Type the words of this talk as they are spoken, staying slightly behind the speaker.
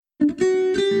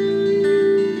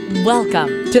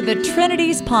Welcome to the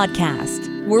Trinities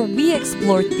Podcast, where we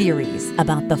explore theories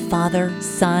about the Father,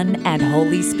 Son, and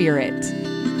Holy Spirit.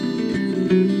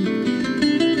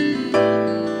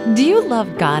 Do you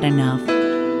love God enough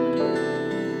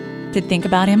to think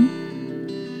about Him?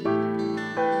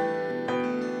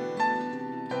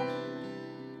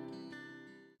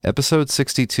 Episode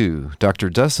 62, Dr.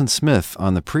 Dustin Smith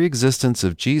on the pre-existence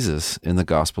of Jesus in the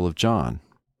Gospel of John.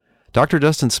 Dr.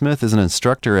 Dustin Smith is an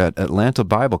instructor at Atlanta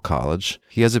Bible College.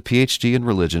 He has a PhD in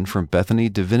religion from Bethany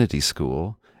Divinity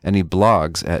School, and he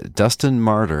blogs at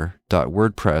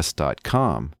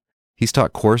dustinmartyr.wordpress.com. He's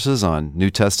taught courses on New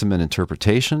Testament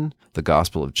interpretation, the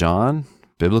Gospel of John,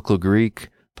 Biblical Greek,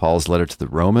 Paul's letter to the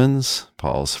Romans,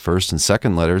 Paul's first and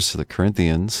second letters to the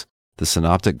Corinthians, the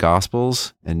Synoptic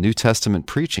Gospels, and New Testament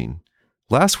preaching.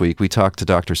 Last week, we talked to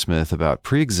Dr. Smith about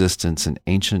pre-existence in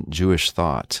ancient Jewish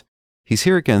thought. He's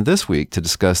here again this week to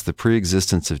discuss the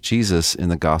pre-existence of Jesus in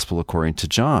the Gospel according to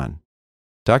John.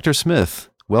 Dr. Smith,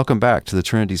 welcome back to the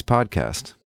Trinities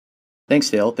Podcast. Thanks,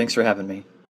 Dale. Thanks for having me.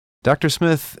 Dr.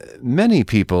 Smith, many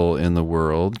people in the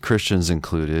world, Christians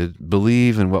included,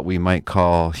 believe in what we might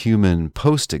call human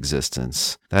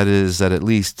post-existence. That is, that at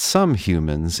least some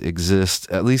humans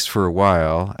exist, at least for a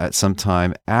while, at some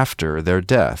time after their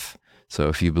death. So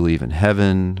if you believe in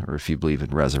heaven, or if you believe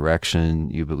in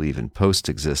resurrection, you believe in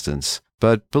post-existence.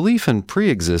 But belief in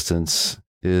pre-existence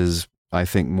is, I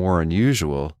think, more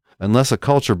unusual. Unless a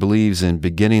culture believes in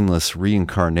beginningless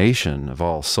reincarnation of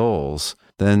all souls,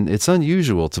 then it's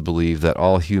unusual to believe that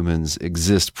all humans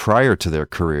exist prior to their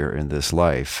career in this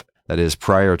life, that is,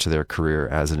 prior to their career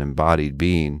as an embodied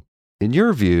being. In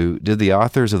your view, did the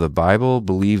authors of the Bible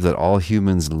believe that all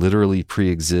humans literally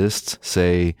pre-exist,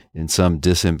 say, in some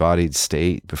disembodied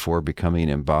state before becoming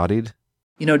embodied?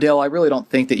 You know, Dale, I really don't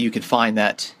think that you could find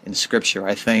that in Scripture.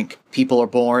 I think people are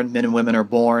born, men and women are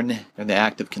born in the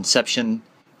act of conception.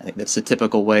 I think that's the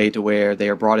typical way to where they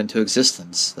are brought into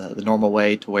existence, the normal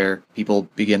way to where people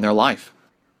begin their life.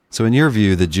 So in your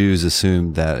view, the Jews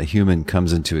assumed that a human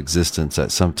comes into existence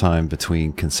at some time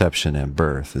between conception and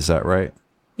birth. Is that right?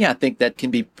 Yeah, I think that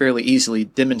can be fairly easily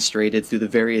demonstrated through the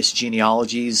various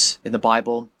genealogies in the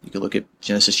Bible. You can look at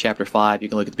Genesis chapter 5, you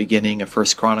can look at the beginning of 1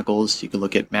 Chronicles, you can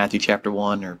look at Matthew chapter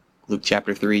 1 or Luke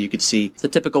chapter 3. You could see the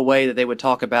typical way that they would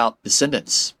talk about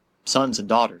descendants, sons and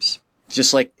daughters.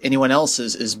 Just like anyone else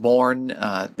is born,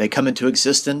 they come into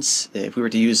existence, if we were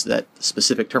to use that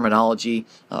specific terminology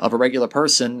of a regular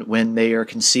person, when they are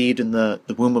conceived in the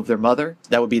womb of their mother.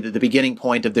 That would be the beginning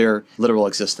point of their literal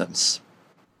existence.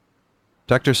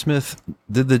 Dr. Smith,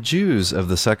 did the Jews of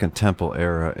the Second Temple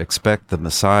era expect the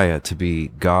Messiah to be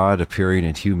God appearing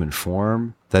in human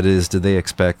form? That is, did they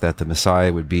expect that the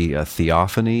Messiah would be a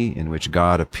theophany in which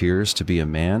God appears to be a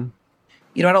man?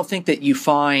 You know, I don't think that you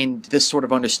find this sort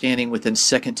of understanding within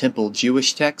Second Temple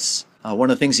Jewish texts.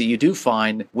 One of the things that you do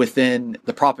find within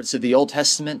the prophets of the Old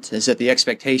Testament is that the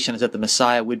expectation is that the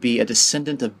Messiah would be a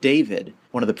descendant of David,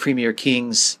 one of the premier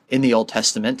kings in the Old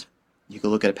Testament. You can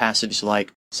look at a passage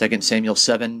like 2 Samuel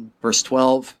 7, verse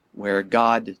 12, where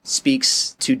God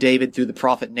speaks to David through the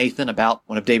prophet Nathan about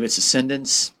one of David's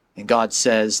descendants. And God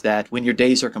says that when your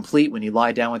days are complete, when you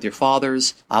lie down with your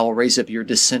fathers, I will raise up your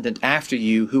descendant after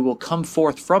you who will come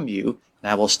forth from you,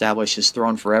 and I will establish his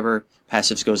throne forever.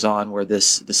 Passage goes on where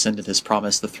this descendant is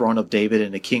promised the throne of David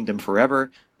and a kingdom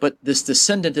forever. But this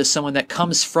descendant is someone that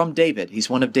comes from David. He's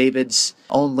one of David's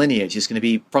own lineage. He's going to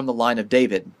be from the line of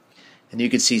David. And you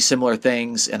can see similar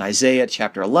things in Isaiah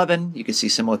chapter 11. You can see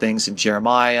similar things in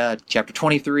Jeremiah chapter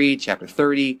 23, chapter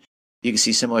 30. You can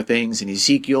see similar things in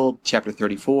Ezekiel chapter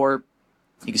 34.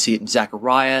 You can see it in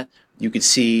Zechariah. You could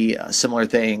see similar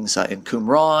things in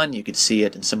Qumran. You could see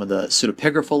it in some of the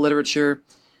pseudepigraphal literature.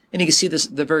 And you can see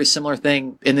the very similar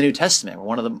thing in the New Testament, where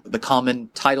one of the common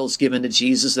titles given to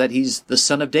Jesus that he's the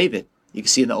son of David. You can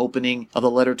see in the opening of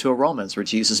the letter to the Romans, where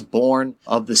Jesus is born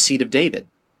of the seed of David.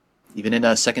 Even in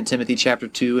 2 Timothy chapter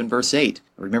 2 and verse 8,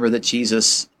 remember that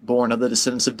Jesus, born of the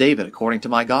descendants of David, according to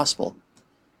my gospel.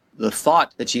 The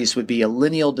thought that Jesus would be a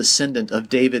lineal descendant of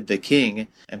David the king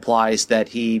implies that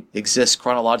he exists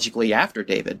chronologically after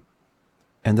David.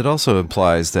 And it also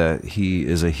implies that he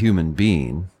is a human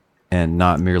being and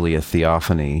not merely a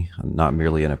theophany, not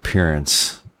merely an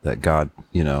appearance that God,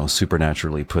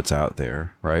 supernaturally puts out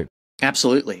there, right?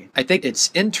 Absolutely. I think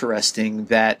it's interesting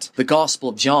that the Gospel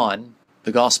of John,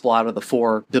 the gospel out of the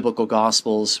four biblical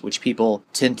gospels, which people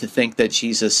tend to think that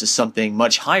Jesus is something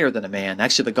much higher than a man.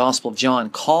 Actually, the Gospel of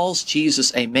John calls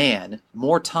Jesus a man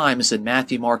more times than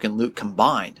Matthew, Mark, and Luke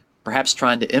combined, perhaps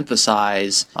trying to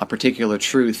emphasize a particular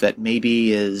truth that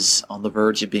maybe is on the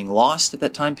verge of being lost at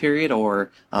that time period, or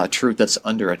a truth that's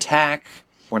under attack.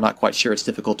 we're not quite sure. It's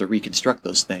difficult to reconstruct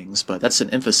those things, but that's an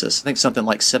emphasis. I think something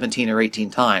like 17 or 18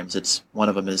 times. It's one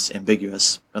of them is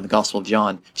ambiguous. In the Gospel of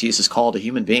John, Jesus is called a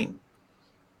human being.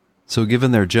 So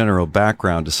given their general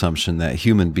background assumption that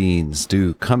human beings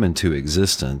do come into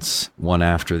existence one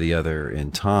after the other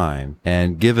in time,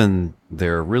 and given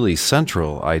their really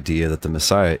central idea that the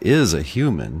Messiah is a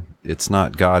human, it's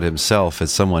not God himself,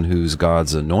 it's someone who's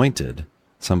God's anointed,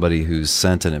 somebody who's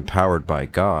sent and empowered by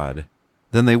God,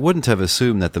 then they wouldn't have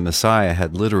assumed that the Messiah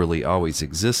had literally always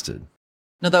existed.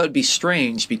 Now that would be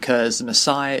strange because the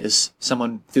Messiah is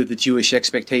someone, through the Jewish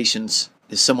expectations,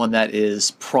 is someone that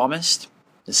is promised,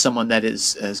 is someone that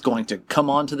is going to come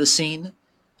onto the scene.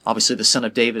 Obviously, the son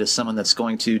of David is someone that's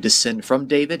going to descend from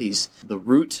David. He's the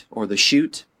root or the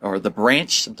shoot or the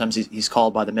branch. Sometimes he's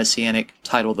called by the messianic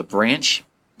title, the branch.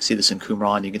 You can see this in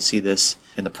Qumran. You can see this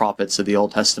in the prophets of the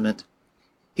Old Testament.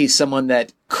 He's someone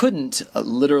that couldn't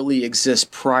literally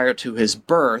exist prior to his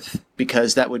birth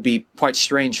because that would be quite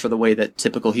strange for the way that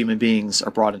typical human beings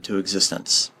are brought into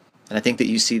existence. And I think that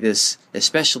you see this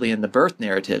especially in the birth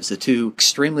narratives, the two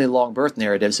extremely long birth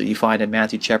narratives that you find in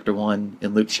Matthew chapter 1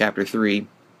 and Luke chapter 3.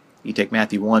 You take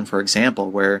Matthew 1, for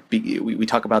example, where we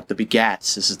talk about the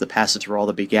begats. This is the passage where all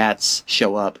the begats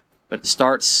show up. But it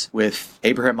starts with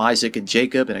Abraham, Isaac, and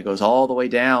Jacob, and it goes all the way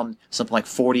down, something like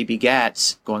 40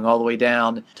 begats, going all the way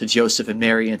down to Joseph and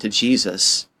Mary and to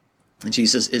Jesus. And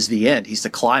Jesus is the end. He's the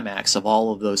climax of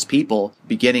all of those people,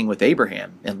 beginning with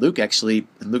Abraham. And Luke actually,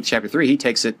 in Luke chapter 3, he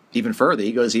takes it even further.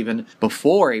 He goes even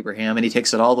before Abraham, and he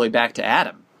takes it all the way back to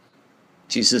Adam.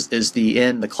 Jesus is the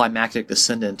end, the climactic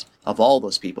descendant of all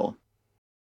those people.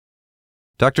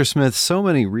 Dr. Smith, so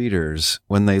many readers,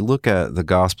 when they look at the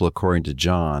Gospel according to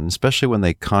John, especially when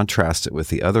they contrast it with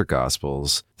the other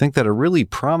Gospels, think that a really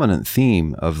prominent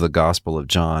theme of the Gospel of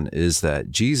John is that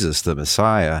Jesus, the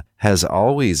Messiah, has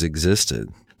always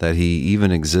existed, that he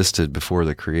even existed before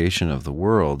the creation of the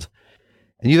world.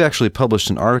 And you've actually published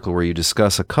an article where you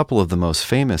discuss a couple of the most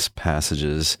famous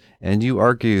passages, and you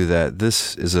argue that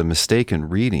this is a mistaken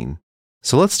reading.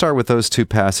 So let's start with those two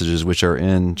passages which are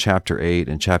in chapter 8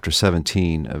 and chapter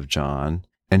 17 of John,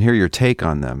 and hear your take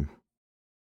on them.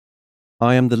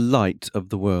 I am the light of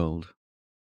the world.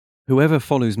 Whoever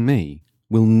follows me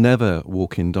will never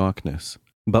walk in darkness,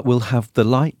 but will have the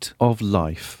light of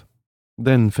life.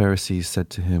 Then Pharisees said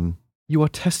to him, "You are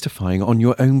testifying on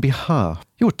your own behalf.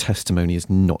 Your testimony is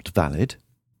not valid."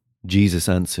 Jesus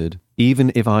answered,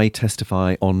 "Even if I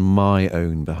testify on my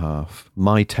own behalf,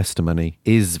 my testimony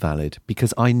is valid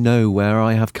because I know where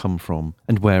I have come from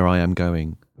and where I am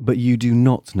going. But you do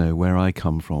not know where I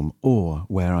come from or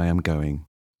where I am going.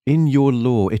 In your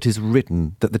law it is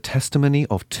written that the testimony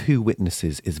of two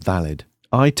witnesses is valid.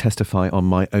 I testify on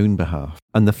my own behalf,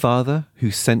 and the Father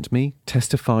who sent me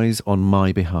testifies on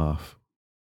my behalf.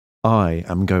 I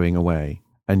am going away,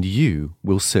 and you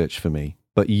will search for me.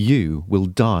 But you will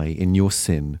die in your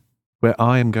sin. Where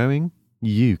I am going,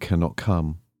 you cannot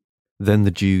come." Then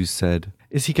the Jews said,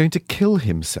 "Is he going to kill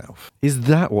himself? Is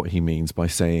that what he means by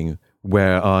saying,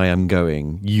 'Where I am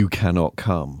going, you cannot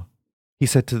come'?" He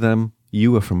said to them,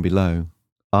 "You are from below.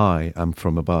 I am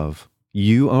from above.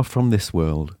 You are from this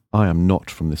world. I am not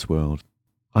from this world.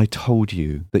 I told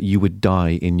you that you would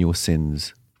die in your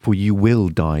sins, for you will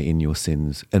die in your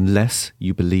sins unless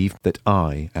you believe that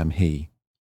I am he."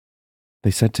 They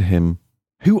said to him,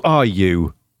 "Who are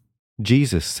you?"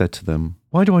 Jesus said to them,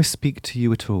 "Why do I speak to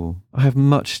you at all? I have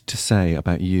much to say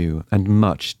about you and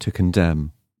much to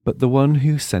condemn. But the one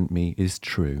who sent me is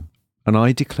true, and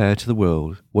I declare to the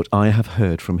world what I have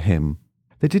heard from him."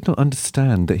 They did not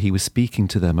understand that he was speaking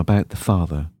to them about the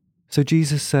Father. So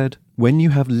Jesus said, "When you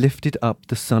have lifted up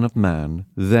the Son of Man,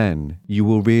 then you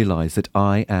will realize that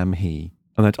I am he,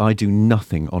 and that I do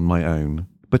nothing on my own.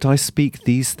 But I speak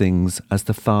these things as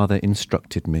the Father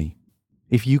instructed me.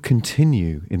 If you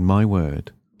continue in my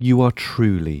word, you are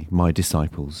truly my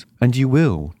disciples, and you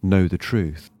will know the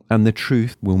truth, and the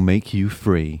truth will make you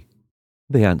free."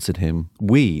 They answered him,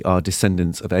 "We are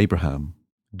descendants of Abraham."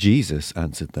 Jesus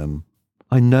answered them,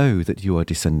 "I know that you are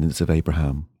descendants of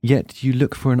Abraham, yet you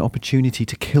look for an opportunity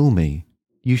to kill me.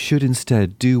 You should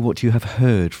instead do what you have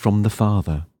heard from the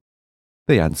Father."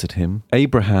 They answered him,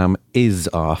 "Abraham is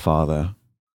our father."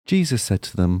 Jesus said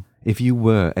to them, "If you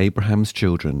were Abraham's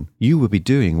children, you would be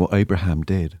doing what Abraham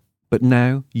did. But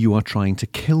now you are trying to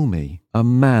kill me, a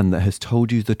man that has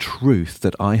told you the truth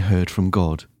that I heard from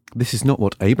God. This is not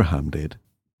what Abraham did.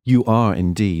 You are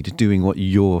indeed doing what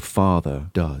your father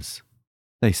does."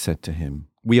 They said to him,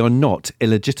 "We are not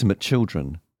illegitimate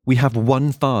children. We have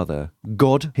one Father,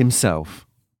 God himself."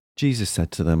 Jesus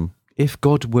said to them, "If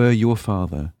God were your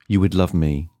Father, you would love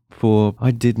me, for I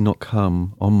did not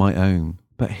come on my own,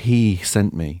 but he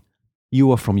sent me.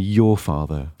 You are from your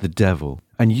father, the devil,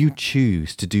 and you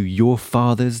choose to do your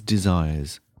father's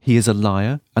desires. He is a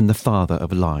liar and the father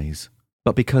of lies.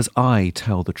 But because I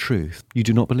tell the truth, you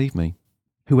do not believe me.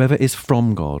 Whoever is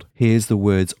from God hears the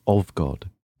words of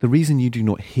God. The reason you do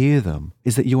not hear them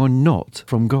is that you are not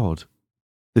from God.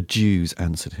 The Jews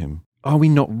answered him, Are we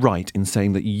not right in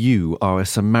saying that you are a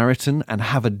Samaritan and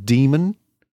have a demon?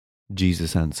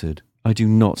 Jesus answered, I do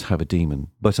not have a demon,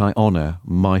 but I honor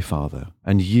my Father,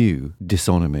 and you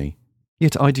dishonor me.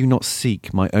 Yet I do not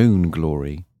seek my own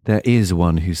glory. There is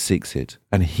one who seeks it,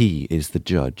 and he is the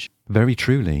judge. Very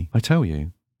truly, I tell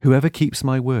you, whoever keeps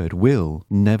my word will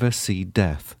never see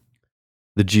death.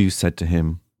 The Jews said to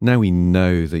him, Now we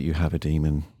know that you have a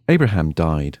demon. Abraham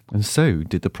died, and so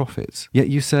did the prophets. Yet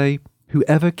you say,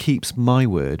 Whoever keeps my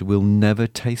word will never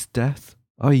taste death.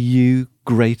 Are you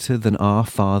greater than our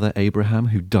father Abraham,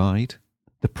 who died?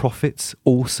 The prophets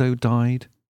also died.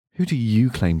 Who do you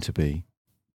claim to be?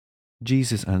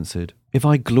 Jesus answered, If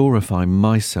I glorify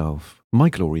myself, my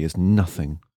glory is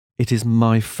nothing. It is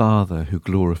my Father who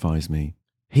glorifies me,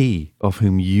 he of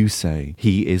whom you say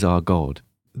he is our God,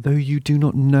 though you do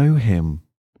not know him.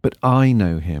 But I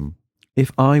know him.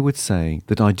 If I would say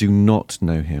that I do not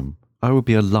know him, I would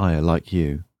be a liar like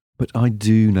you. But I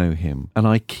do know him, and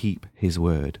I keep his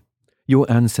word. Your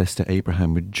ancestor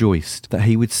Abraham rejoiced that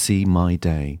he would see my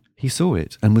day. He saw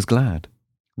it and was glad.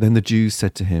 Then the Jews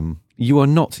said to him, You are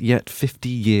not yet 50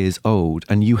 years old,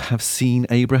 and you have seen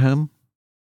Abraham?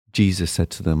 Jesus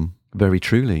said to them, Very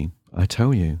truly, I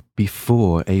tell you,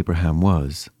 before Abraham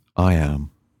was, I am.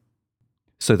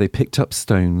 So they picked up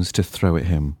stones to throw at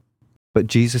him. But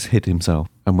Jesus hid himself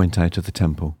and went out of the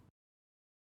temple.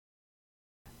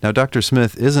 Now, Dr.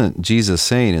 Smith, isn't Jesus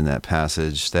saying in that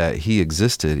passage that he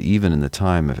existed even in the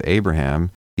time of Abraham?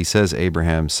 He says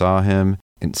Abraham saw him.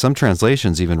 And some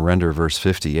translations even render verse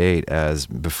 58 as,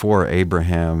 Before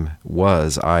Abraham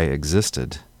was, I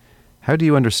existed. How do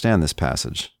you understand this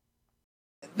passage?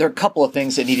 There are a couple of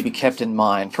things that need to be kept in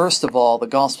mind. First of all, the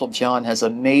Gospel of John has a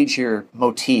major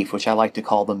motif, which I like to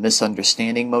call the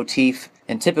misunderstanding motif.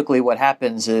 And typically what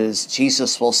happens is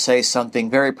Jesus will say something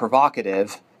very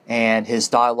provocative, and his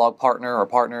dialogue partner or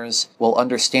partners will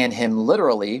understand him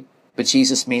literally, but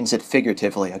Jesus means it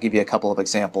figuratively. I'll give you a couple of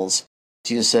examples.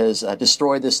 Jesus says,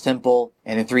 Destroy this temple,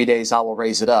 and in 3 days I will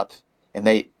raise it up. And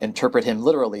they interpret him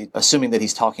literally, assuming that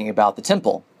he's talking about the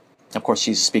temple. Of course,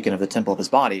 Jesus is speaking of the temple of his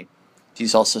body.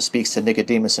 Jesus also speaks to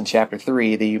Nicodemus in chapter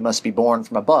 3 that you must be born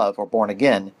from above or born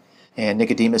again. And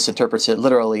Nicodemus interprets it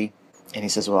literally, and he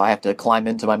says, Well, I have to climb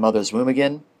into my mother's womb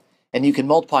again. And you can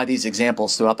multiply these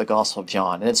examples throughout the Gospel of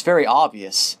John. And it's very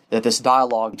obvious that this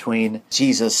dialogue between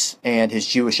Jesus and his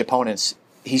Jewish opponents,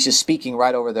 he's just speaking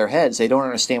right over their heads. They don't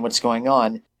understand what's going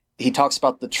on. He talks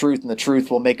about the truth, and the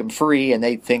truth will make them free, and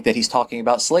they think that he's talking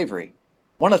about slavery.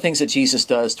 One of the things that Jesus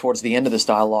does towards the end of this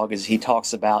dialogue is he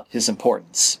talks about his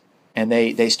importance. And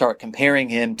they start comparing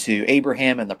him to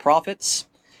Abraham and the prophets.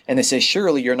 And they say,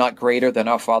 Surely you're not greater than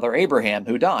our father Abraham,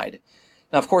 who died.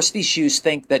 Now, of course, these Jews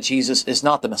think that Jesus is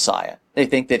not the Messiah. They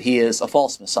think that he is a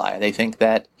false Messiah. They think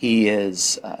that he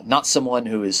is not someone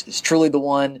who is truly the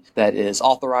one that is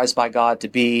authorized by God to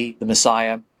be the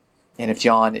Messiah. And if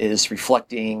John is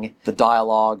reflecting the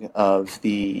dialogue of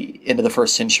the end of the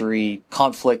first century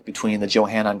conflict between the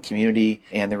Johannine community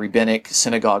and the rabbinic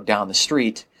synagogue down the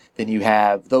street, then you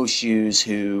have those Jews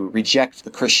who reject the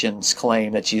Christians'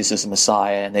 claim that Jesus is the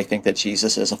Messiah, and they think that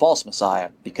Jesus is a false Messiah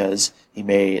because he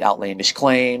made outlandish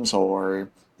claims, or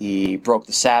he broke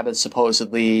the Sabbath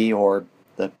supposedly, or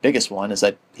the biggest one is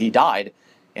that he died,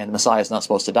 and the Messiah is not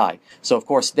supposed to die. So, of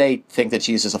course, they think that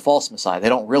Jesus is a false Messiah. They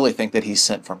don't really think that he's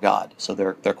sent from God. So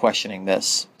they're questioning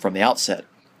this from the outset.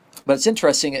 But it's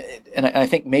interesting, and I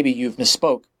think maybe you've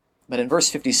misspoke, but in verse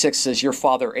 56 says, Your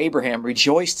father Abraham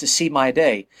rejoiced to see my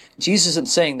day. Jesus isn't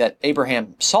saying that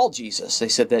Abraham saw Jesus. They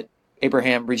said that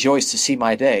Abraham rejoiced to see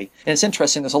my day. And it's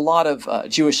interesting, there's a lot of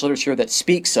Jewish literature that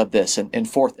speaks of this. In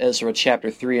 4th Ezra chapter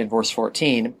 3 and verse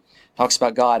 14, talks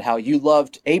about God, how you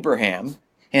loved Abraham,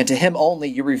 and to him only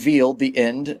you revealed the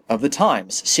end of the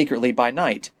times, secretly by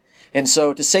night. And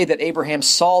so to say that Abraham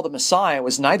saw the Messiah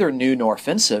was neither new nor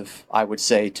offensive, I would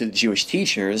say, to the Jewish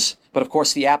teachers. But of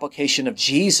course, the application of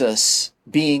Jesus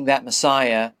being that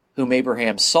Messiah whom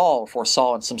Abraham saw or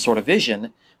foresaw in some sort of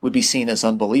vision would be seen as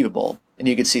unbelievable. And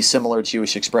you could see similar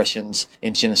Jewish expressions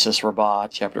in Genesis Rabbah,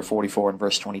 chapter 44 and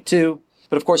verse 22.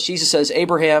 But of course, Jesus says,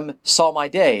 Abraham saw my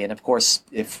day. And of course,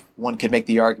 if one could make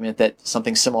the argument that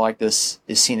something similar like this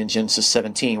is seen in Genesis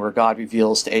 17, where God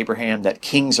reveals to Abraham that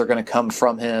kings are going to come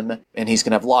from him, and he's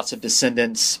going to have lots of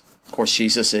descendants. Of course,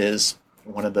 Jesus is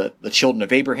one of the children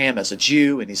of Abraham as a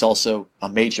Jew, and he's also a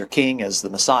major king as the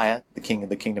Messiah, the king of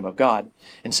the kingdom of God.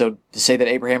 And so to say that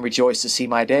Abraham rejoiced to see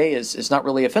my day is not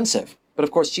really offensive. But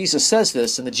of course, Jesus says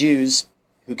this, and the Jews,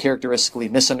 who characteristically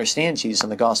misunderstand Jesus in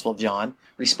the Gospel of John,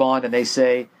 respond and they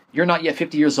say, "You're not yet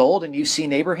 50 years old and you've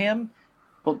seen Abraham?"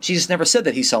 Well, Jesus never said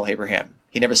that he saw Abraham.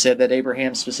 He never said that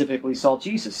Abraham specifically saw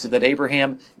Jesus. He said that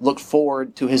Abraham looked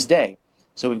forward to his day.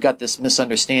 So we've got this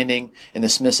misunderstanding and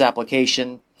this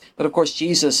misapplication. But of course,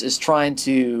 Jesus is trying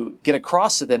to get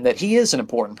across to them that he is an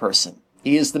important person.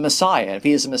 He is the Messiah. If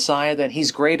he is the Messiah, then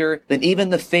he's greater than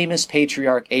even the famous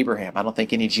patriarch Abraham. I don't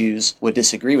think any Jews would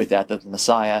disagree with that the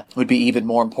Messiah would be even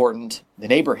more important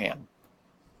than Abraham.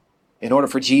 In order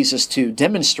for Jesus to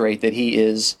demonstrate that he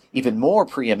is even more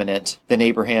preeminent than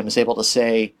Abraham is able to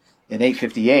say in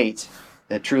 8:58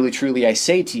 that truly, truly I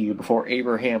say to you, before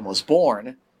Abraham was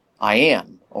born, I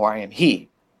am, or I am he.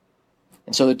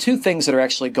 And so the two things that are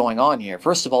actually going on here.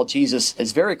 First of all, Jesus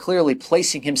is very clearly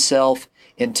placing himself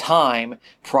in time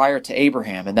prior to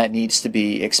Abraham, and that needs to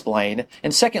be explained.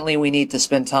 And secondly, we need to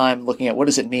spend time looking at what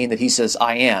does it mean that he says,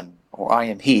 I am, or I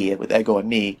am he, with ego and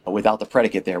me, without the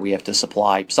predicate there. We have to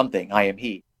supply something, I am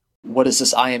he. What is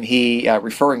this I am he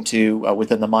referring to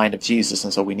within the mind of Jesus?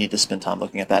 And so we need to spend time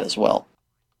looking at that as well.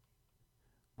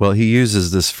 Well, he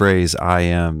uses this phrase, I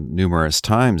am, numerous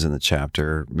times in the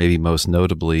chapter, maybe most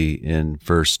notably in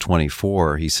verse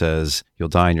 24. He says, you'll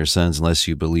die in your sins unless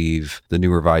you believe, the New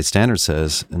Revised Standard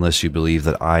says, unless you believe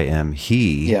that I am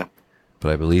he. Yeah.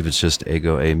 But I believe it's just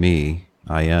ego eimi,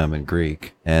 I am in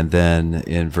Greek. And then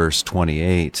in verse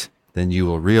 28, then you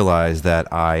will realize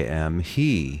that I am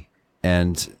he.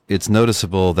 And it's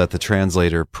noticeable that the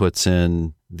translator puts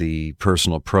in the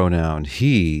personal pronoun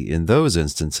he in those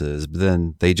instances, but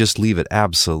then they just leave it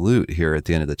absolute here at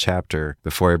the end of the chapter.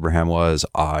 Before Abraham was,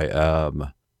 I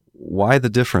am. Why the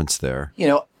difference there? You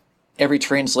know, every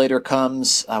translator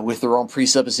comes with their own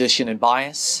presupposition and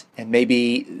bias, and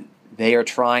maybe they are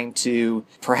trying to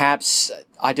perhaps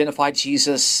identify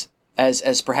Jesus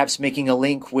as perhaps making a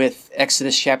link with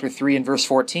Exodus chapter 3 and verse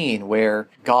 14, where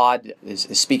God is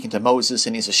speaking to Moses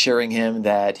and he's assuring him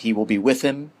that he will be with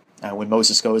him when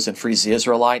Moses goes and frees the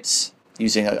Israelites,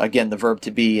 using, again, the verb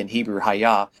to be in Hebrew,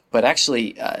 hayah. But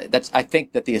actually, I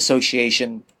think that the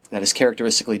association that is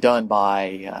characteristically done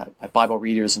by Bible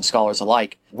readers and scholars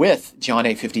alike with John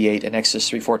 8:58 and Exodus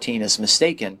 3:14 is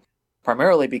mistaken,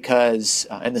 primarily because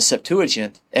in the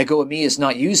Septuagint, ego eimi is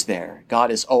not used there.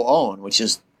 God is oon, which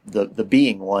is the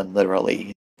being one,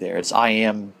 literally. There, it's I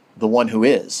am the one who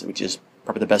is, which is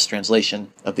probably the best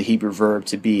translation of the Hebrew verb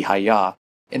to be, hayah.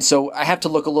 And so I have to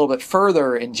look a little bit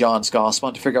further in John's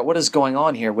Gospel to figure out what is going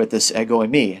on here with this ego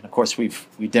eimi. And of course, we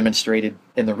demonstrated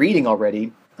in the reading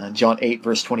already, John 8,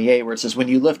 verse 28, where it says, when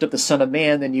you lift up the Son of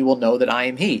Man, then you will know that I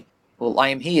am he. Well, I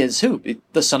am he is who?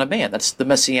 The Son of Man. That's the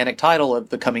messianic title of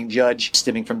the coming judge,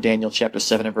 stemming from Daniel chapter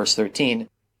 7 and verse 13.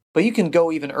 But you can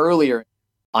go even earlier.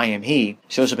 I am he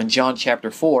shows up in John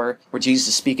chapter 4, where Jesus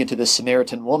is speaking to the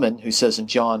Samaritan woman who says in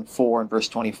John 4 and verse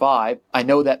 25, I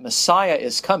know that Messiah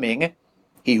is coming,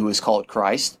 he who is called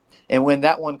Christ, and when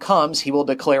that one comes, he will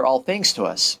declare all things to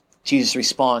us. Jesus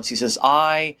responds, he says,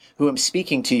 I who am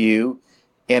speaking to you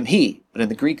am he. But in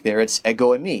the Greek there, it's ego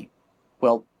eimi.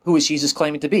 Well, who is Jesus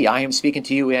claiming to be? I am speaking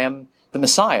to you am the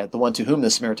Messiah, the one to whom the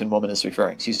Samaritan woman is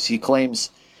referring. He claims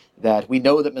that we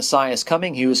know that Messiah is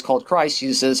coming, he who is called Christ.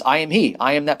 Jesus says, I am he,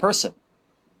 I am that person.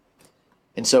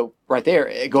 And so right there,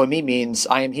 ego eimi means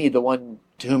I am he, the one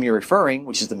to whom you're referring,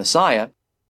 which is the Messiah.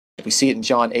 We see it in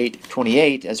John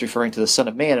 8:28 as referring to the Son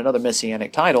of Man, another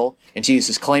messianic title, and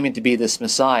Jesus is claiming to be this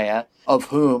Messiah of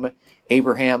whom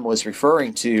Abraham was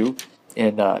referring to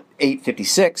in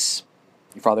 8:56.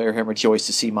 Your father Abraham rejoiced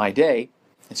to see my day.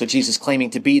 And so Jesus claiming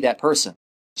to be that person,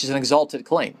 which is an exalted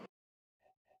claim.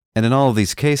 And in all of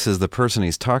these cases, the person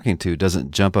he's talking to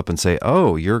doesn't jump up and say,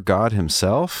 oh, you're God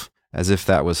himself, as if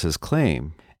that was his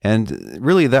claim. And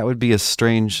really, that would be a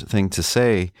strange thing to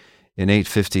say in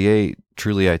 8:58,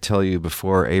 truly I tell you,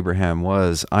 before Abraham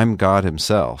was, I'm God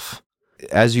himself.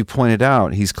 As you pointed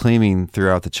out, he's claiming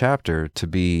throughout the chapter to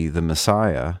be the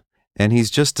Messiah, and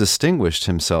he's just distinguished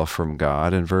himself from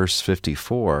God in verse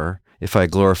 54. If I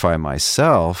glorify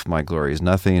myself, my glory is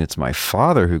nothing. It's my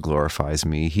Father who glorifies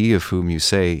me, he of whom you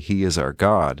say he is our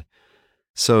God.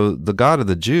 So the God of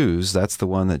the Jews, that's the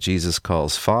one that Jesus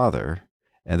calls Father,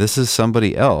 and this is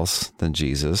somebody else than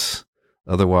Jesus.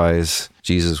 Otherwise,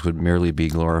 Jesus would merely be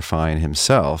glorifying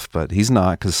himself, but he's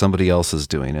not, because somebody else is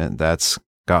doing it. That's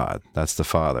God. That's the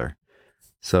Father.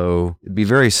 So it'd be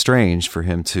very strange for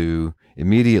him to,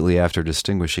 immediately after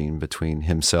distinguishing between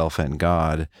himself and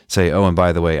God, say, oh, and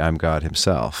by the way, I'm God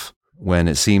himself. when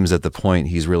it seems that the point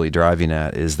he's really driving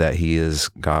at is that he is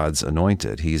God's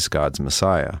anointed. He's God's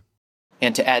Messiah.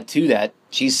 And to add to that,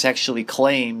 Jesus actually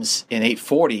claims in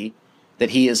 8:40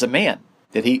 that he is a man,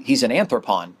 that he's an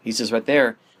anthropon. He says right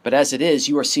there, but as it is,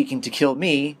 you are seeking to kill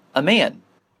me, a man.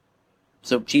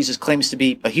 So Jesus claims to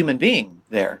be a human being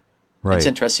there. Right. It's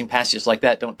interesting, passages like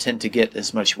that don't tend to get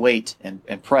as much weight and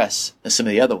press as some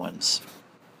of the other ones.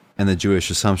 And the Jewish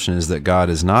assumption is that God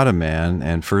is not a man,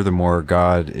 and furthermore,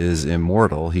 God is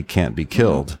immortal. He can't be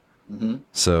killed. Mm-hmm.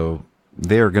 So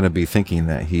they are going to be thinking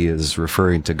that he is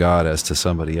referring to God as to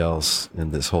somebody else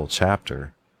in this whole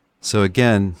chapter. So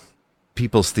again,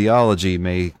 people's theology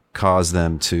may cause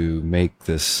them to make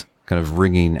this kind of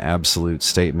ringing absolute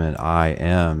statement, I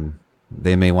am.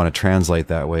 They may want to translate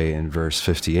that way in verse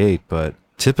 58, but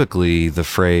typically the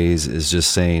phrase is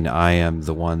just saying, I am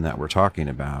the one that we're talking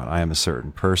about. I am a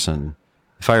certain person.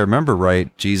 If I remember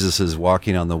right, Jesus is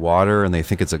walking on the water and they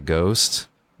think it's a ghost.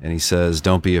 And he says,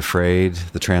 don't be afraid.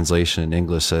 The translation in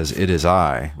English says, it is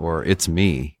I, or it's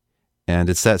me. And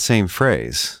it's that same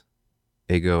phrase,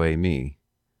 ego eimi.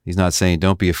 He's not saying,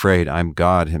 don't be afraid, I'm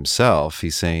God himself.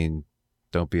 He's saying,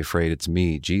 don't be afraid, it's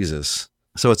me, Jesus.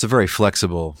 So it's a very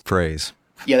flexible phrase.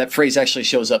 Yeah, that phrase actually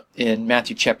shows up in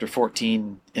Matthew chapter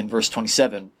 14 in verse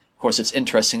 27. Of course, it's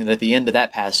interesting that at the end of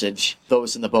that passage,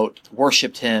 those in the boat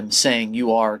worshipped him, saying,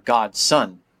 you are God's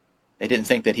son. They didn't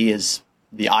think that he is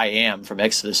the I am from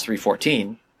Exodus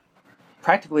 3:14.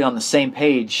 Practically on the same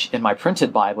page in my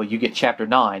printed Bible, you get chapter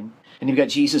 9, and you've got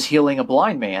Jesus healing a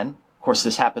blind man. Of course,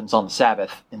 this happens on the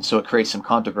Sabbath, and so it creates some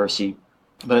controversy.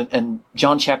 But in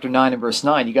John chapter 9 and verse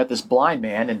 9, you got this blind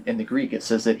man, and in the Greek it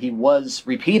says that he was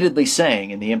repeatedly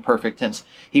saying, in the imperfect tense,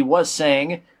 he was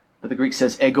saying, but the Greek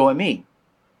says, ego eimi.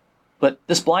 But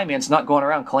this blind man's not going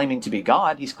around claiming to be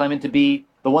God. He's claiming to be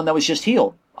the one that was just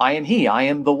healed. I am he. I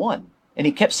am the one. And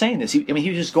he kept saying this. He was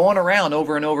just going around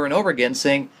over and over and over again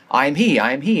saying, I am he,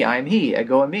 I am he, I am he,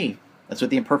 ego eimi. That's what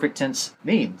the imperfect tense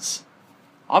means.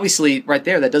 Obviously, right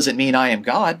there, that doesn't mean I am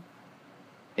God.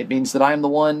 It means that I am the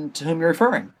one to whom you're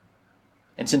referring.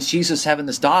 And since Jesus is having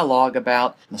this dialogue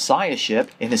about messiahship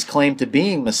and his claim to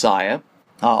being Messiah,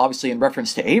 obviously in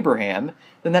reference to Abraham,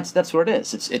 then that's what it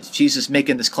is. It's Jesus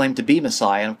making this claim to be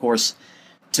Messiah. And of course,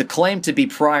 to claim to be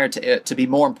prior to be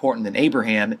more important than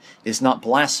Abraham is not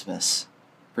blasphemous.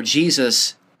 For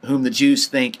Jesus, whom the Jews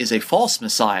think is a false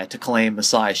Messiah, to claim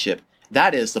messiahship,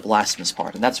 that is the blasphemous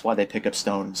part, and that's why they pick up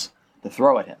stones to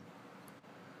throw at him.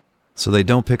 So they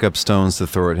don't pick up stones to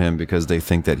throw at him because they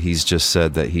think that he's just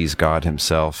said that he's God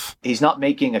himself. He's not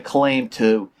making a claim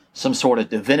to some sort of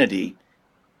divinity.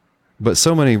 But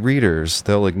so many readers,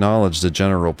 they'll acknowledge the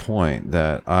general point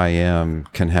that I am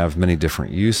can have many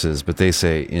different uses, but they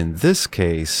say in this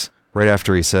case, right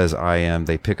after he says I am,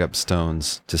 they pick up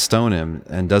stones to stone him.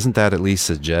 And doesn't that at least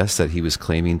suggest that he was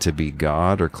claiming to be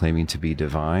God or claiming to be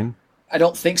divine? I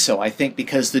don't think so. I think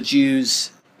because the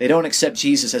Jews, they don't accept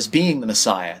Jesus as being the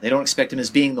Messiah. They don't expect him as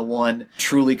being the one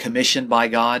truly commissioned by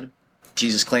God.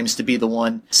 Jesus claims to be the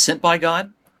one sent by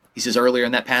God. He says earlier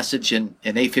in that passage in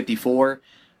 8:54,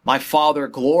 my Father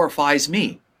glorifies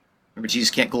me. Remember,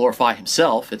 Jesus can't glorify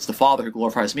himself. It's the Father who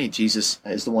glorifies me. Jesus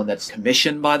is the one that's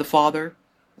commissioned by the Father.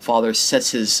 The Father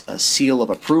sets his seal of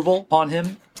approval upon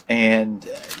him, and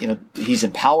he's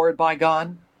empowered by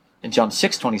God. In John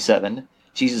 6:27,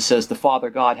 Jesus says, the Father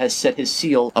God has set his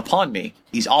seal upon me.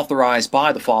 He's authorized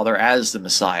by the Father as the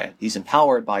Messiah. He's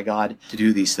empowered by God to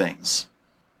do these things.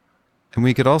 And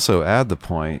we could also add the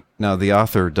point, now the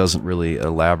author doesn't really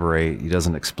elaborate, he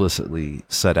doesn't explicitly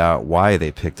set out why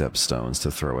they picked up stones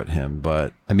to throw at him,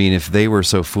 but I mean, if they were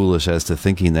so foolish as to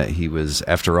thinking that he was,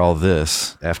 after all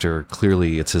this, after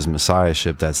clearly it's his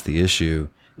messiahship that's the issue,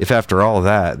 if after all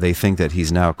that they think that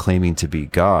he's now claiming to be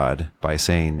God by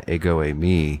saying ego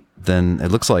eimi, then it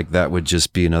looks like that would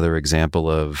just be another example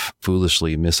of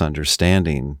foolishly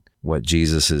misunderstanding what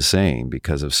Jesus is saying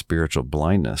because of spiritual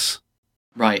blindness.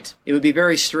 Right. It would be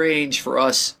very strange for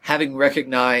us, having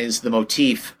recognized the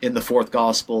motif in the fourth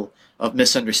gospel of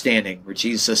misunderstanding, where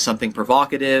Jesus says something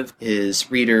provocative, his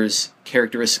readers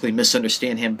characteristically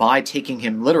misunderstand him by taking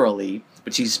him literally,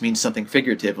 but Jesus means something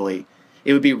figuratively.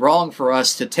 It would be wrong for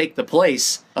us to take the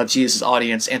place of Jesus'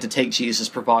 audience and to take Jesus'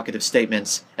 provocative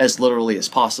statements as literally as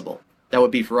possible. That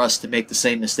would be for us to make the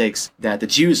same mistakes that the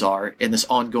Jews are in this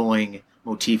ongoing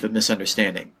motif of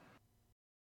misunderstanding.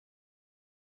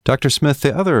 Dr. Smith,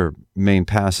 the other main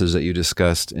passage that you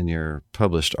discussed in your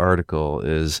published article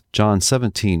is John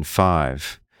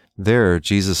 17:5. There,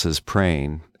 Jesus is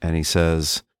praying, and he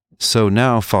says, so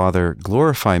now, Father,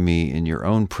 glorify me in your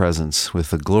own presence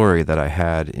with the glory that I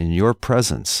had in your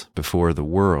presence before the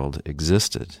world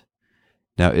existed.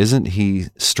 Now, isn't he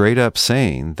straight up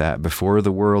saying that before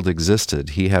the world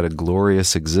existed, he had a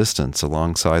glorious existence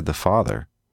alongside the Father?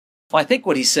 Well, I think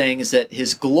what he's saying is that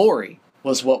his glory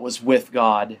was what was with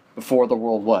God before the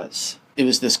world was. It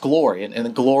was this glory, and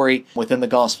the glory within the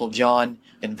Gospel of John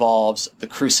involves the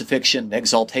crucifixion and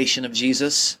exaltation of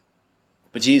Jesus.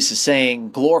 But Jesus is saying,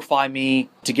 glorify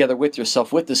me together with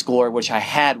yourself with this glory which I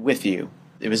had with you.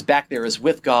 It was back there as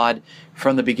with God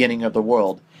from the beginning of the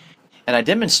world. And I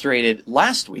demonstrated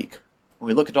last week, when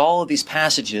we look at all of these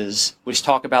passages which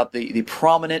talk about the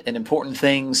prominent and important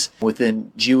things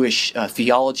within Jewish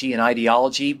theology and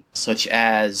ideology, such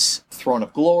as throne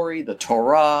of glory, the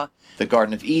Torah, the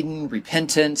Garden of Eden,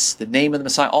 repentance, the name of the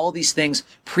Messiah, all these things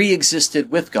pre-existed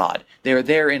with God. They are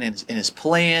there in his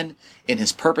plan, in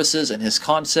his purposes, and his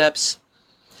concepts.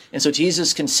 And so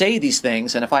Jesus can say these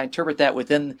things, and if I interpret that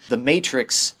within the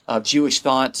matrix of Jewish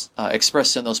thought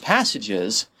expressed in those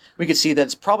passages, we could see that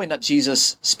it's probably not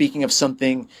Jesus speaking of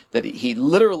something that he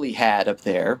literally had up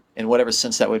there, in whatever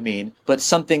sense that would mean, but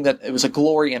something that it was a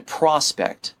glory and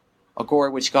prospect, a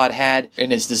glory which God had in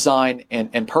his design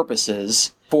and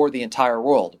purposes for the entire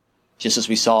world. Just as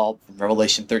we saw in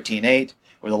Revelation 13:8,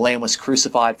 where the Lamb was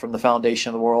crucified from the foundation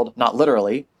of the world, not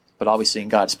literally, but obviously in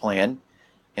God's plan.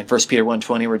 In 1 Peter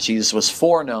 1:20, where Jesus was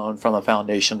foreknown from the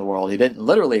foundation of the world. He didn't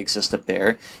literally exist up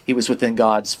there. He was within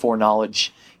God's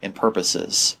foreknowledge and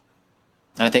purposes.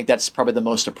 And I think that's probably the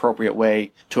most appropriate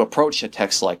way to approach a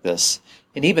text like this.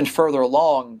 And even further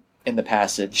along in the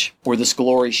passage, where this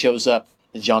glory shows up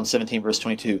in John 17, verse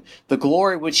 22, the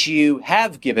glory which you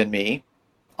have given me,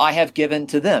 I have given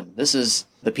to them. This is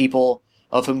the people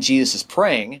of whom Jesus is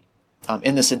praying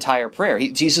in this entire prayer.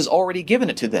 Jesus has already given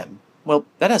it to them. Well,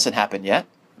 that hasn't happened yet.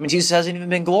 I mean, Jesus hasn't even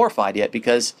been glorified yet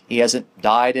because he hasn't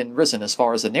died and risen as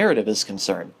far as the narrative is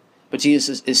concerned. But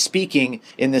Jesus is speaking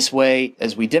in this way,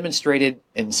 as we demonstrated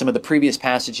in some of the previous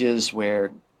passages,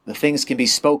 where the things can be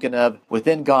spoken of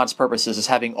within God's purposes as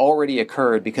having already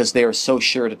occurred because they are so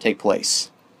sure to take place.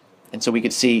 And so we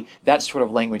could see that sort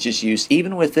of language is used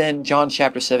even within John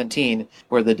chapter 17,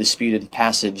 where the disputed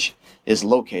passage is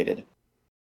located.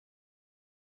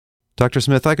 Dr.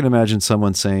 Smith, I can imagine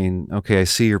someone saying, okay, I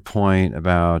see your point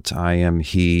about I am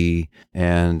he,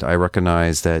 and I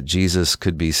recognize that Jesus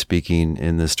could be speaking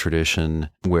in this tradition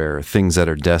where things that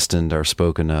are destined are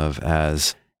spoken of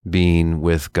as being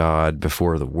with God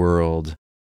before the world.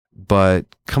 But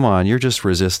come on, you're just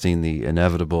resisting the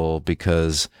inevitable,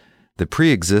 because the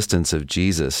pre-existence of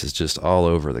Jesus is just all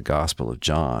over the Gospel of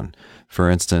John.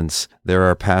 For instance, there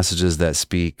are passages that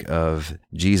speak of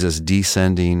Jesus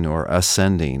descending or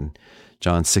ascending.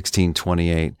 John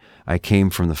 16:28, I came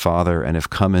from the Father and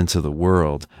have come into the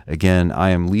world. Again,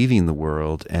 I am leaving the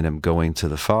world and am going to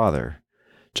the Father.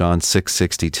 John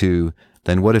 6:62,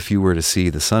 then what if you were to see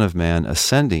the Son of Man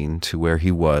ascending to where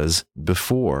he was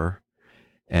before?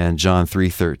 And John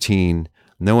 3:13,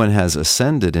 no one has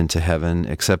ascended into heaven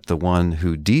except the one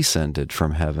who descended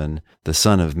from heaven, the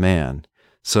Son of Man.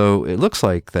 So it looks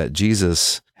like that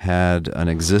Jesus had an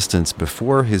existence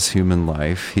before his human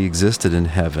life. He existed in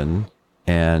heaven,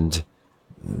 and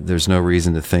there's no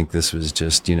reason to think this was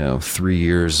just, 3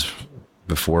 years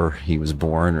before he was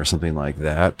born or something like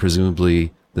that.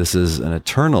 Presumably, this is an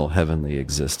eternal heavenly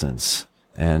existence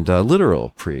and a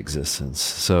literal pre-existence.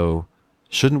 So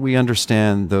shouldn't we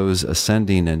understand those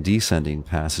ascending and descending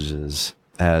passages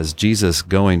as Jesus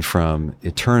going from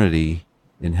eternity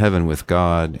in heaven with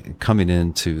God, coming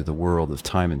into the world of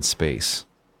time and space?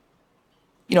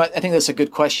 I think that's a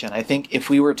good question. I think if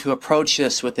we were to approach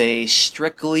this with a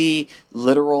strictly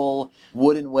literal,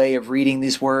 wooden way of reading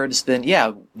these words, then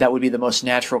yeah, that would be the most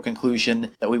natural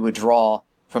conclusion that we would draw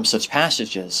from such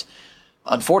passages.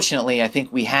 Unfortunately, I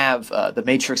think we have the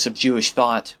matrix of Jewish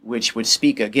thought, which would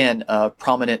speak, again, of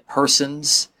prominent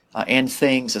persons and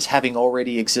things as having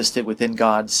already existed within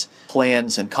God's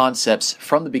plans and concepts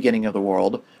from the beginning of the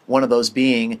world, one of those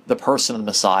being the person of the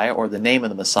Messiah or the name of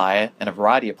the Messiah in a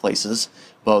variety of places,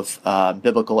 both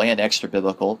biblical and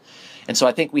extra-biblical. And so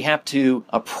I think we have to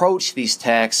approach these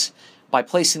texts by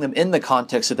placing them in the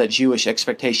context of that Jewish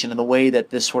expectation and the way that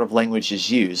this sort of language is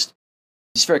used.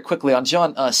 Just very quickly, on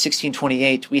John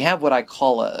 16:28, we have what I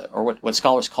call, or what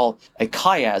scholars call a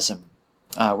chiasm,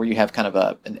 where you have kind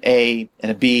of an A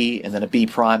and a B, and then a B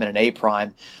prime and an A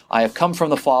prime. I have come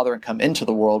from the Father and come into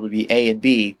the world would be A and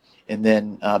B, and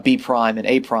then B prime and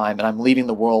A prime, and I'm leaving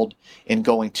the world and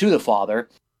going to the Father.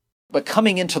 But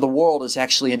coming into the world is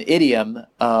actually an idiom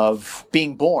of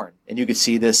being born. And you could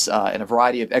see this in a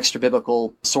variety of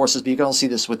extra-biblical sources, but you can also see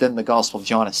this within the Gospel of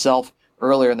John itself.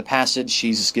 Earlier in the passage,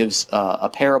 Jesus gives a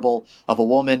parable of a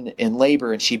woman in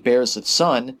labor, and she bears a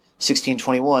son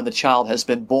 16:21, the child has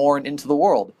been born into the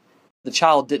world. The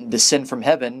child didn't descend from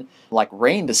heaven like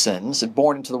rain descends. And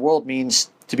born into the world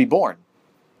means to be born.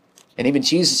 And even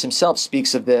Jesus himself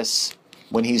speaks of this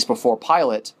when he's before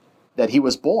Pilate, that he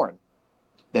was born,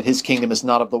 that his kingdom is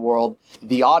not of the world.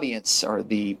 The audience, or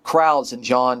the crowds in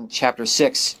John chapter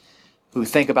 6, who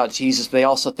think about Jesus, they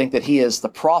also think that he is the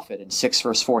prophet. In 6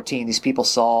 verse 14, these people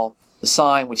saw the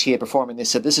sign which he had performed, and they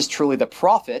said, this is truly the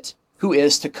prophet who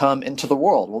is to come into the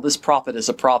world. Well, this prophet is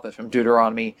a prophet from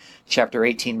Deuteronomy chapter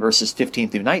 18, verses 15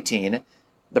 through 19,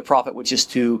 the prophet which is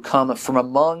to come from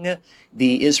among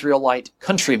the Israelite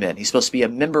countrymen. He's supposed to be a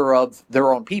member of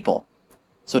their own people.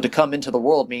 So to come into the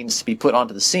world means to be put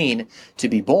onto the scene, to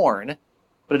be born,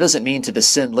 but it doesn't mean to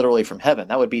descend literally from heaven.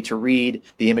 That would be to read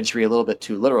the imagery a little bit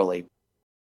too literally.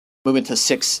 Moving to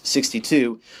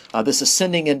 662, this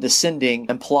ascending and descending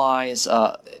implies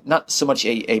not so much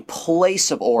a place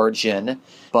of origin,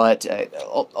 but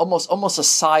almost a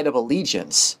side of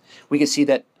allegiance. We can see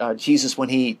that Jesus, when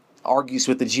he argues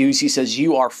with the Jews, he says,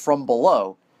 you are from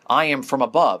below. I am from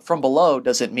above. From below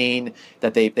doesn't mean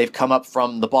that they've come up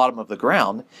from the bottom of the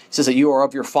ground. It says that you are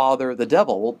of your father, the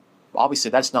devil. Well,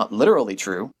 obviously that's not literally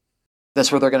true.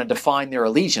 That's where they're going to define their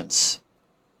allegiance.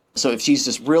 So if Jesus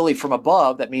is really from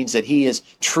above, that means that he has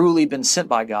truly been sent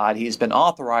by God. He has been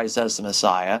authorized as the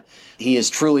Messiah. He is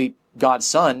truly God's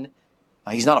son.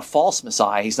 He's not a false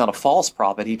Messiah. He's not a false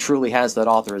prophet. He truly has that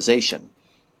authorization.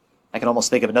 I can almost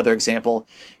think of another example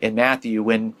in Matthew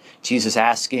when Jesus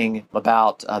asking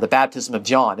about the baptism of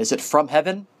John. Is it from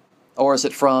heaven or is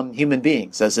it from human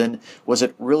beings? As in, was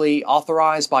it really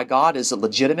authorized by God? Is it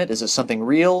legitimate? Is it something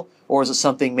real? Or is it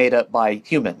something made up by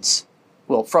humans?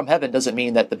 Well, from heaven doesn't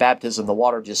mean that the baptism, the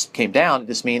water just came down. It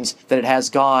just means that it has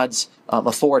God's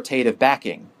authoritative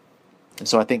backing. And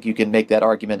so I think you can make that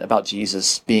argument about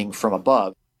Jesus being from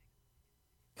above.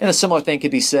 And a similar thing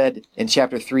could be said in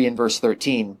chapter 3 and verse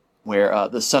 13, where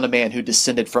the Son of Man who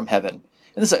descended from heaven.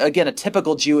 And this is, again, a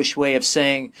typical Jewish way of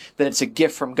saying that it's a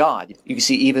gift from God. You can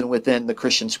see even within the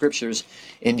Christian scriptures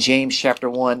in James chapter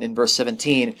 1 and verse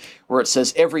 17, where it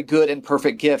says, every good and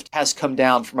perfect gift has come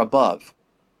down from above.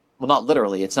 Well, not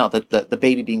literally. It's not that the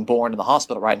baby being born in the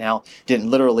hospital right now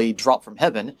didn't literally drop from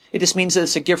heaven. It just means that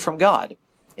it's a gift from God.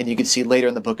 And you can see later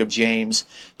in the book of James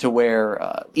to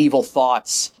where evil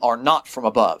thoughts are not from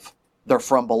above. They're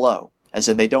from below. As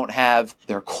in they don't have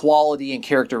their quality and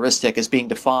characteristic as being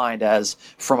defined as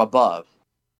from above.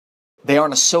 They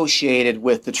aren't associated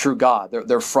with the true God.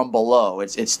 They're from below.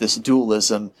 It's this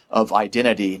dualism of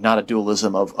identity, not a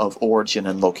dualism of origin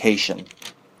and location.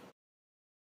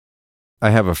 I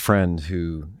have a friend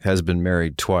who has been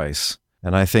married twice,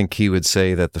 and I think he would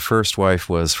say that the first wife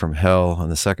was from hell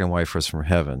and the second wife was from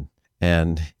heaven.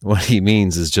 And what he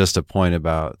means is just a point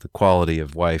about the quality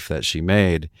of wife that she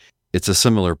made. It's a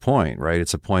similar point, right?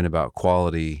 It's a point about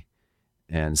quality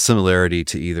and similarity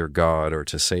to either God or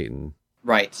to Satan.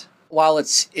 Right. While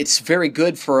it's very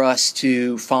good for us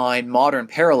to find modern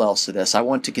parallels to this, I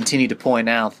want to continue to point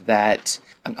out that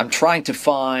I'm trying to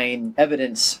find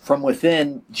evidence from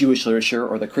within Jewish literature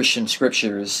or the Christian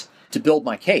scriptures to build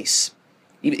my case.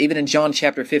 Even in John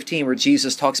chapter 15, where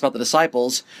Jesus talks about the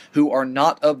disciples who are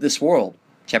not of this world.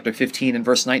 Chapter 15 and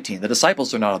verse 19, the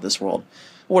disciples are not of this world.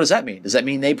 What does that mean? Does that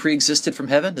mean they pre-existed from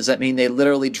heaven? Does that mean they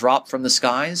literally dropped from the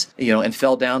skies, and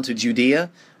fell down to Judea?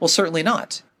 Well, certainly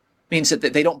not. It means that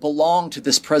they don't belong to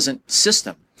this present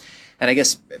system. And I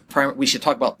guess we should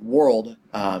talk about world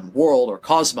or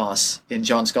cosmos in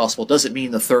John's gospel doesn't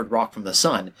mean the third rock from the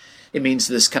sun. It means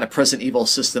this kind of present evil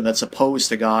system that's opposed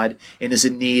to God and is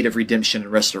in need of redemption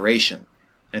and restoration.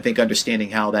 And I think understanding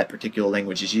how that particular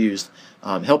language is used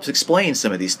helps explain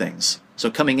some of these things. So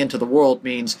coming into the world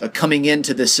means coming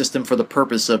into this system for the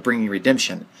purpose of bringing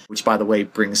redemption, which, by the way,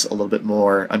 brings a little bit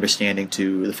more understanding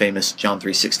to the famous John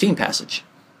 3:16 passage.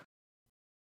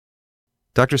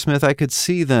 Dr. Smith, I could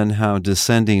see then how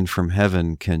descending from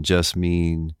heaven can just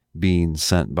mean being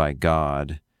sent by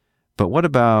God. But what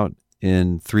about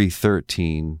in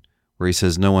 3:13, where he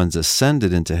says no one's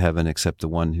ascended into heaven except the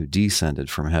one who descended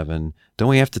from heaven? Don't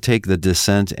we have to take the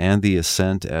descent and the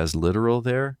ascent as literal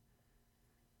there?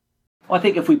 Well, I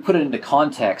think if we put it into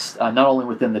context, not only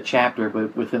within the chapter,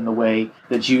 but within the way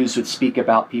that Jews would speak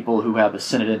about people who have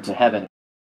ascended into heaven.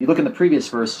 You look in the previous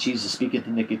verse, Jesus speaking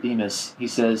to Nicodemus, he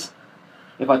says,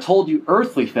 if I told you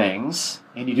earthly things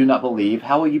and you do not believe,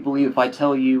 how will you believe if I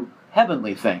tell you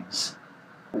heavenly things?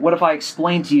 What if I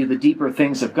explain to you the deeper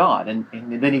things of God? And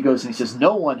then he goes and he says,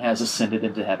 no one has ascended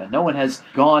into heaven. No one has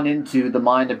gone into the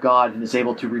mind of God and is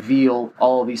able to reveal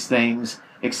all of these things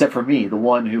except for me, the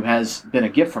one who has been a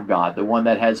gift from God, the one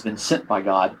that has been sent by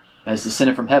God. as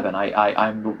descended from heaven.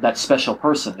 I'm that special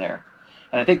person there.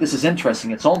 And I think this is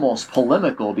interesting. It's almost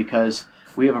polemical because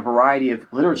we have a variety of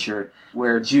literature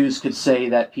where Jews could say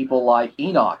that people like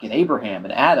Enoch and Abraham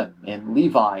and Adam and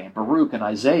Levi and Baruch and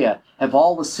Isaiah have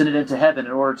all ascended into heaven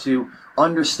in order to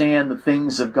understand the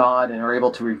things of God and are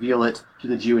able to reveal it to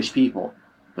the Jewish people.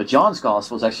 But John's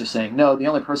gospel is actually saying, no, the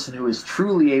only person who is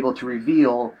truly able to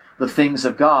reveal the things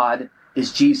of God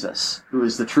is Jesus, who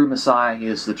is the true Messiah. He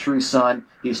is the true Son.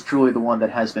 He is truly the one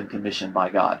that has been commissioned by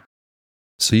God.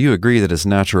 So you agree that it's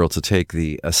natural to take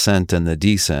the ascent and the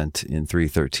descent in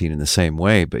 3:13 in the same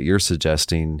way, but you're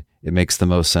suggesting it makes the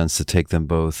most sense to take them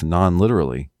both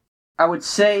non-literally. I would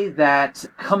say that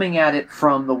coming at it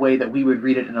from the way that we would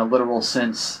read it in a literal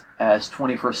sense as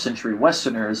 21st century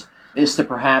Westerners is to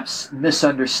perhaps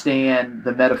misunderstand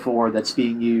the metaphor that's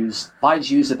being used by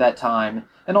Jews at that time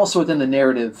and also within the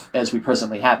narrative as we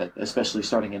presently have it, especially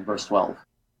starting in verse 12.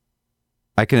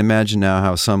 I can imagine now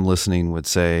how some listening would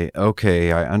say,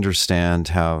 okay, I understand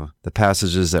how the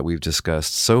passages that we've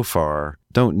discussed so far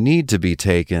don't need to be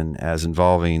taken as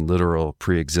involving literal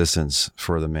preexistence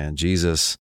for the man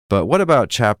Jesus. But what about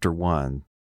chapter 1?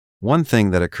 One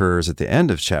thing that occurs at the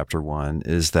end of chapter 1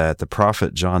 is that the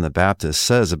prophet John the Baptist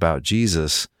says about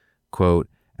Jesus, quote,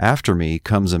 "After me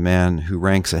comes a man who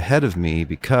ranks ahead of me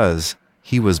because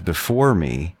he was before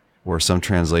me," or some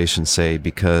translations say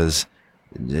because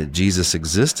Jesus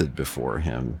existed before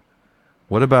him.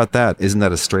 What about that? Isn't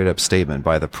that a straight-up statement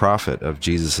by the prophet of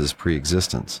Jesus'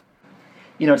 preexistence?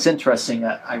 You know, it's interesting.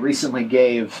 I recently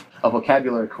gave a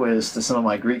vocabulary quiz to some of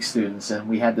my Greek students, and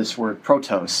we had this word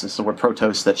protos. It's the word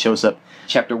protos that shows up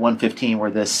chapter 1:15, where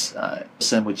this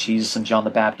sin with Jesus and John the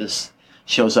Baptist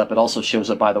shows up. It also shows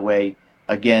up, by the way,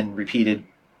 again repeated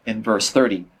in verse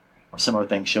 30, or similar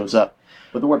thing shows up.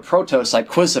 With the word protos, I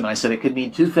quizzed them, and I said it could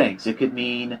mean two things. It could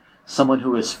mean someone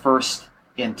who is first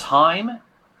in time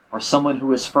or someone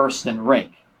who is first in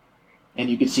rank. And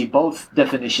you can see both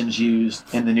definitions used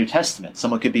in the New Testament.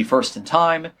 Someone could be first in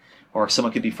time or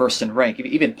someone could be first in rank.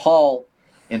 Even Paul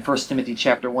in 1 Timothy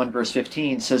chapter 1 verse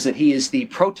 15 says that he is the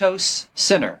protos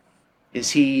sinner.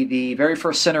 Is he the very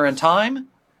first sinner in time?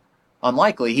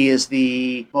 Unlikely. He is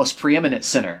the most preeminent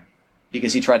sinner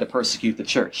because he tried to persecute the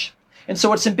church. And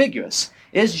so it's ambiguous.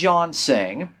 Is John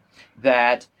saying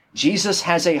that Jesus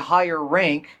has a higher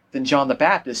rank than John the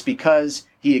Baptist because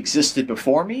he existed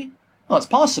before me? Well, it's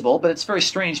possible, but it's very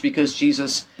strange because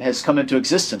Jesus has come into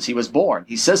existence. He was born.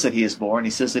 He says that he is born. He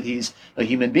says that he's a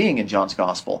human being in John's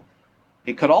gospel.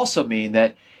 It could also mean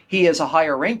that he has a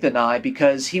higher rank than I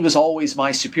because he was always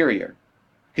my superior.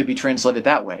 Could be translated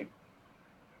that way.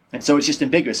 And so it's just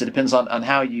ambiguous. It depends on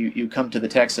how you come to the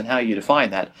text and how you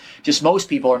define that. Just most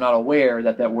people are not aware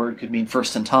that that word could mean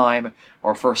first in time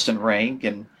or first in rank.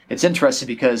 And it's interesting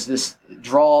because this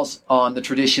draws on the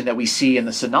tradition that we see in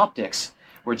the Synoptics,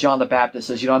 where John the Baptist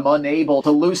says, I'm unable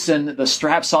to loosen the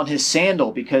straps on his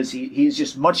sandal because he's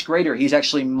just much greater. He's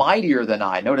actually mightier than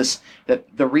I. Notice that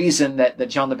the reason that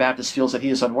John the Baptist feels that he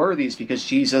is unworthy is because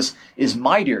Jesus is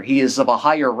mightier. He is of a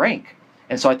higher rank.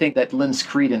 And so I think that lends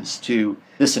credence to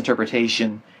this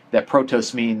interpretation that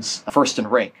protos means first in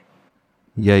rank.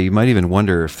 Yeah, you might even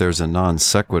wonder if there's a non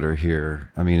sequitur here.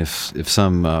 I mean, if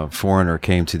some foreigner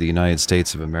came to the United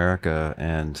States of America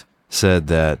and said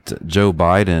that Joe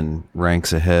Biden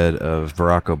ranks ahead of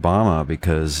Barack Obama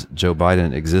because Joe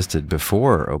Biden existed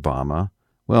before Obama,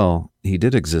 well, he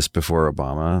did exist before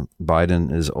Obama.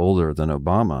 Biden is older than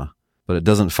Obama, but it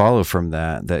doesn't follow from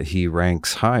that he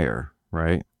ranks higher,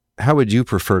 right? How would you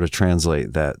prefer to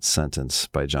translate that sentence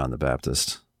by John the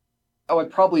Baptist? I would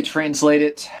probably translate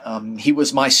it, he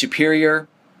was my superior,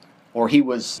 or he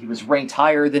was ranked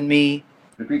higher than me.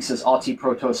 The Greek says oti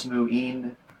protos mu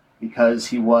in, because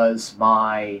he was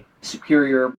my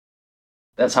superior.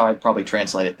 That's how I'd probably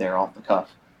translate it there off the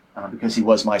cuff, because he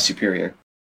was my superior.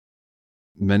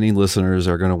 Many listeners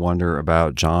are going to wonder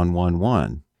about John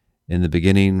 1:1. In the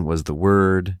beginning was the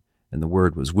Word, and the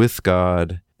Word was with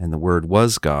God, and the Word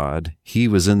was God. He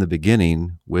was in the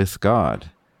beginning with God.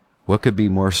 What could be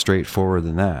more straightforward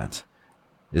than that?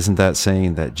 Isn't that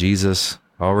saying that Jesus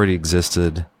already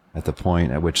existed at the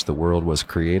point at which the world was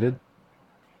created?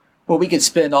 Well, we could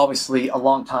spend, obviously, a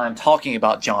long time talking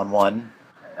about John 1.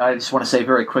 I just want to say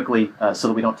very quickly, so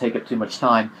that we don't take up too much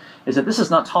time, is that this is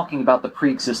not talking about the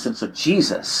pre-existence of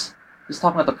Jesus. This is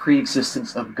talking about the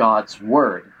pre-existence of God's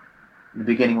Word. In the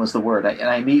beginning was the Word. And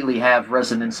I immediately have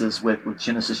resonances with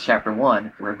Genesis chapter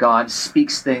 1, where God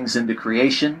speaks things into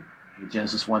creation.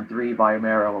 Genesis 1:3,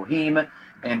 Vayomer Elohim.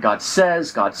 And God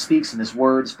says, God speaks, and His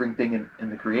words bring things in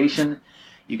the creation.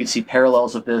 You can see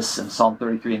parallels of this in Psalm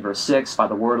 33 and verse 6. By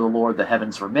the word of the Lord the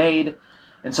heavens were made.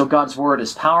 And so God's Word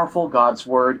is powerful. God's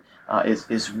Word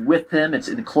is with him. It's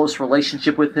in close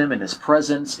relationship with him and his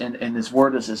presence. And his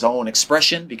Word is his own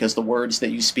expression, because the words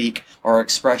that you speak are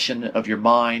expression of your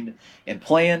mind and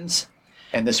plans.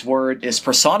 And this Word is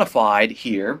personified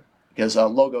here, because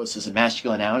logos is a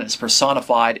masculine noun. It's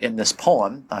personified in this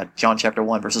poem. John chapter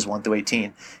 1, verses 1 through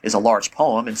 18 is a large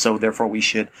poem. And so therefore we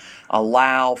should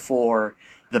allow for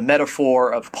the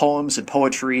metaphor of poems and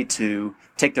poetry to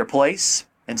take their place.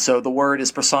 And so the Word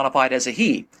is personified as a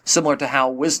he, similar to how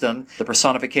wisdom, the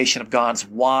personification of God's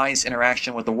wise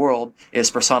interaction with the world,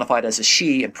 is personified as a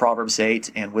she in Proverbs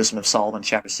 8 and Wisdom of Solomon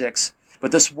chapter 6.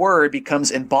 But this Word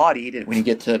becomes embodied when you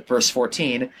get to verse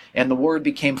 14, and the Word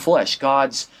became flesh.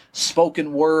 God's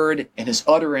spoken word and his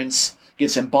utterance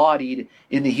gets embodied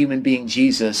in the human being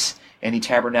Jesus, and he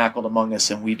tabernacled among us,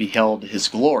 and we beheld his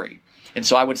glory. And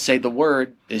so I would say the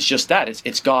Word is just that.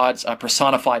 It's God's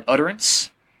personified utterance,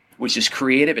 which is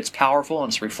creative, it's powerful, and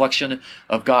it's a reflection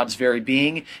of God's very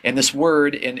being. And this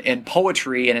Word in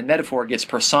poetry and in metaphor gets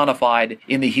personified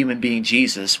in the human being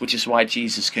Jesus, which is why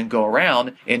Jesus can go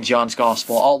around in John's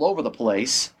Gospel all over the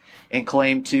place and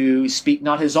claim to speak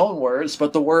not his own words,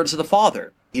 but the words of the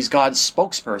Father. He's God's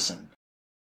spokesperson.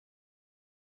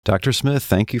 Dr. Smith,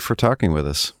 thank you for talking with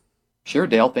us. Sure,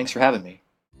 Dale. Thanks for having me.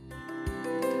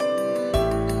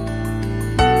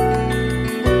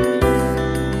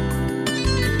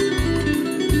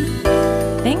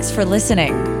 Thanks for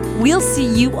listening. We'll see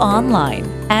you online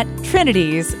at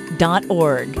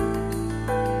trinities.org.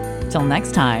 Till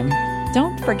next time,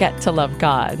 don't forget to love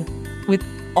God with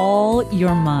all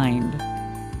your mind.